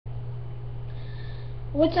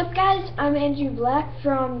What's up, guys? I'm Andrew Black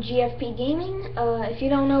from GFP Gaming. If you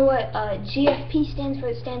don't know what GFP stands for,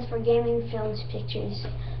 it stands for Gaming Films Pictures.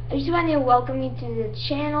 I just wanted to welcome you to the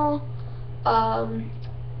channel.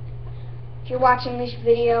 If you're watching this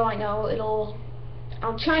video, I know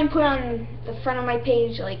I'll try and put on the front of my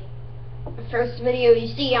page, like, the first video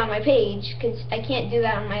you see on my page, because I can't do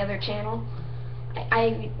that on my other channel.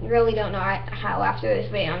 I really don't know how after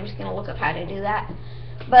this video. I'm just going to look up how to do that.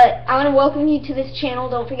 But I want to welcome you to this channel.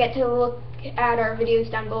 Don't forget to look at our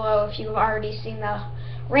videos down below if you've already seen the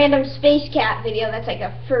random space cat video. That's like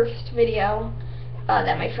a first video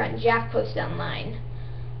that my friend Jack posted online.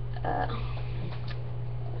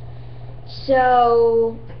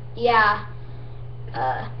 So yeah,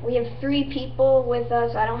 we have 3 people with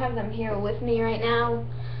us. I don't have them here with me right now,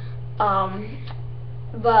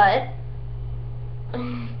 but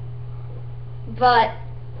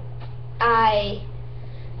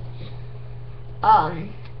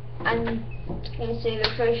I'm going to say the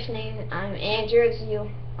first name. I'm Andrew, as you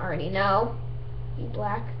already know. Be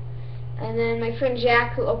Black. And then my friend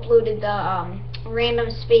Jack, who uploaded the random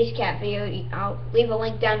space cat video. I'll leave a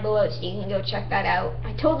link down below so you can go check that out.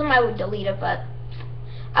 I told him I would delete it, but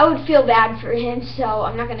I would feel bad for him, so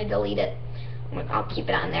I'm not going to delete it. I'll keep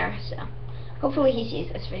it on there. So hopefully he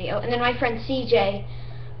sees this video. And then my friend CJ,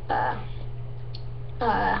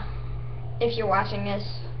 if you're watching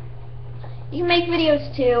this, you can make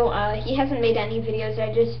videos too. He hasn't made any videos.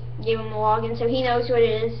 I just gave him the login, so he knows what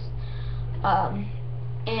it is.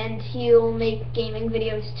 And he'll make gaming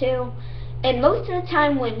videos too. And most of the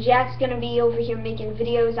time when Jack's going to be over here making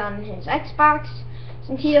videos on his Xbox,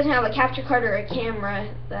 since he doesn't have a capture card or a camera,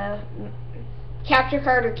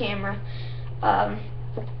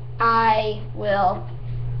 I will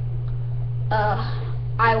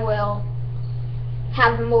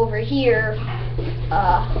have him over here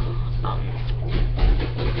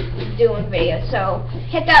doing videos. So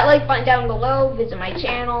hit that like button down below, visit my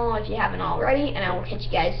channel if you haven't already, and I will catch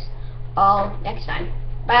you guys all next time.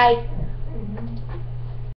 Bye.